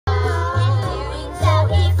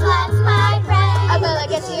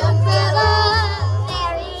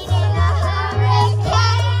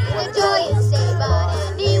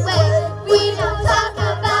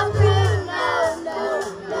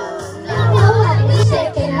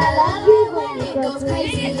sounds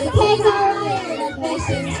crazy. You can't go higher than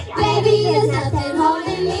patience. Baby, there's nothing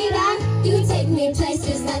holding me back. You take me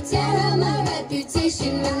places that tear up my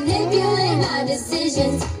reputation, manipulate my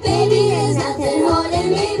decisions. Baby, there's nothing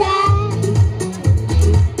holding me back.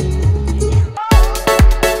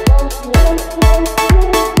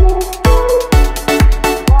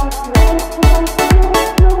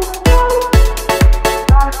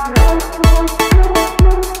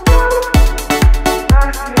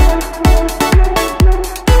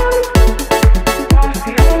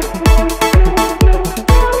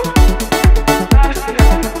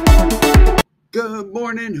 Good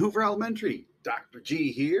morning, Hoover Elementary. Dr.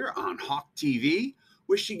 G here on Hawk TV,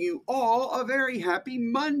 wishing you all a very happy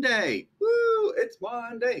Monday. Woo! It's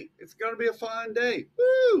Monday. It's going to be a fun day.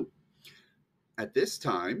 Woo! At this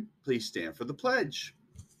time, please stand for the pledge.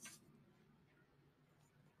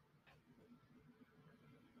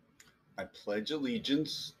 I pledge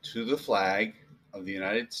allegiance to the flag of the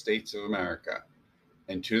United States of America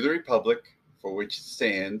and to the republic for which it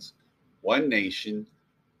stands, one nation,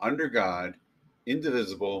 under God,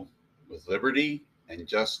 indivisible, with liberty and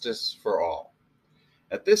justice for all.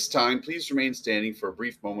 At this time, please remain standing for a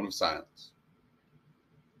brief moment of silence.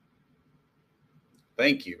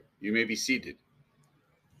 Thank you. You may be seated.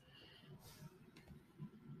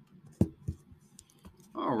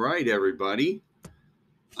 All right, everybody.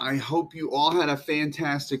 I hope you all had a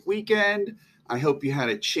fantastic weekend. I hope you had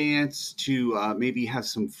a chance to maybe have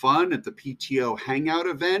some fun at the PTO Hangout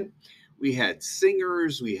event. We had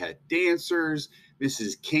singers, we had dancers.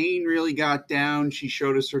 Mrs. Kane really got down. She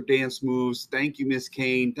showed us her dance moves. Thank you, Miss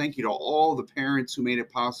Kane. Thank you to all the parents who made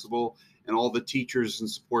it possible and all the teachers and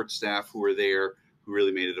support staff who were there who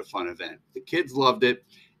really made it a fun event. The kids loved it.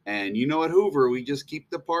 And you know, at Hoover, we just keep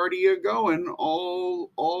the party going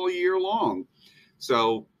all year long.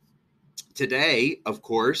 So today, of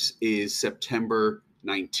course, is September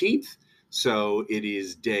 19th. So it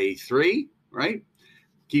is day 3, right?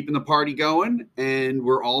 Keeping the party going. And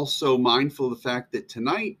we're also mindful of the fact that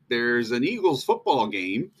tonight there's an Eagles football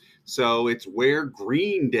game. So it's Wear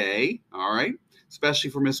Green Day. All right. Especially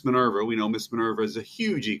for Miss Minerva. We know Miss Minerva is a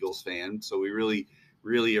huge Eagles fan. So we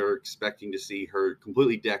really are expecting to see her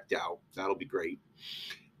completely decked out. That'll be great.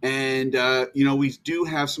 And, we do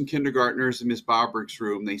have some kindergartners in Miss Bobrick's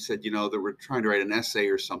room. They said, that we're trying to write an essay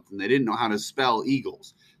or something. They didn't know how to spell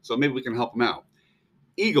Eagles. So maybe we can help them out.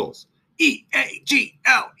 Eagles.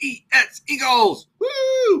 E-A-G-L-E-S. Eagles.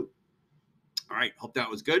 Woo! All right. Hope that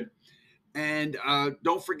was good. And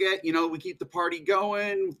don't forget, we keep the party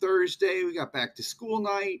going. Thursday, we got back to school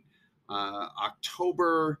night.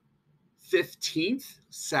 October 15th,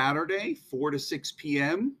 Saturday, 4 to 6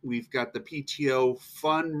 p.m. We've got the PTO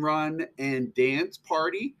Fun Run and Dance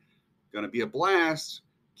Party. Going to be a blast.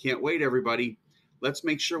 Can't wait, everybody. Let's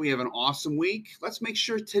make sure we have an awesome week. Let's make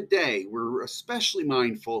sure today we're especially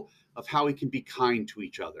mindful of how we can be kind to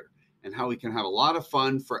each other and how we can have a lot of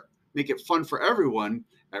fun make it fun for everyone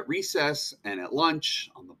at recess and at lunch,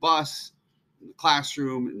 on the bus, in the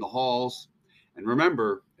classroom, in the halls. And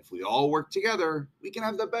remember, if we all work together, we can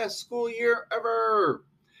have the best school year ever.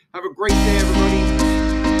 Have a great day, everybody.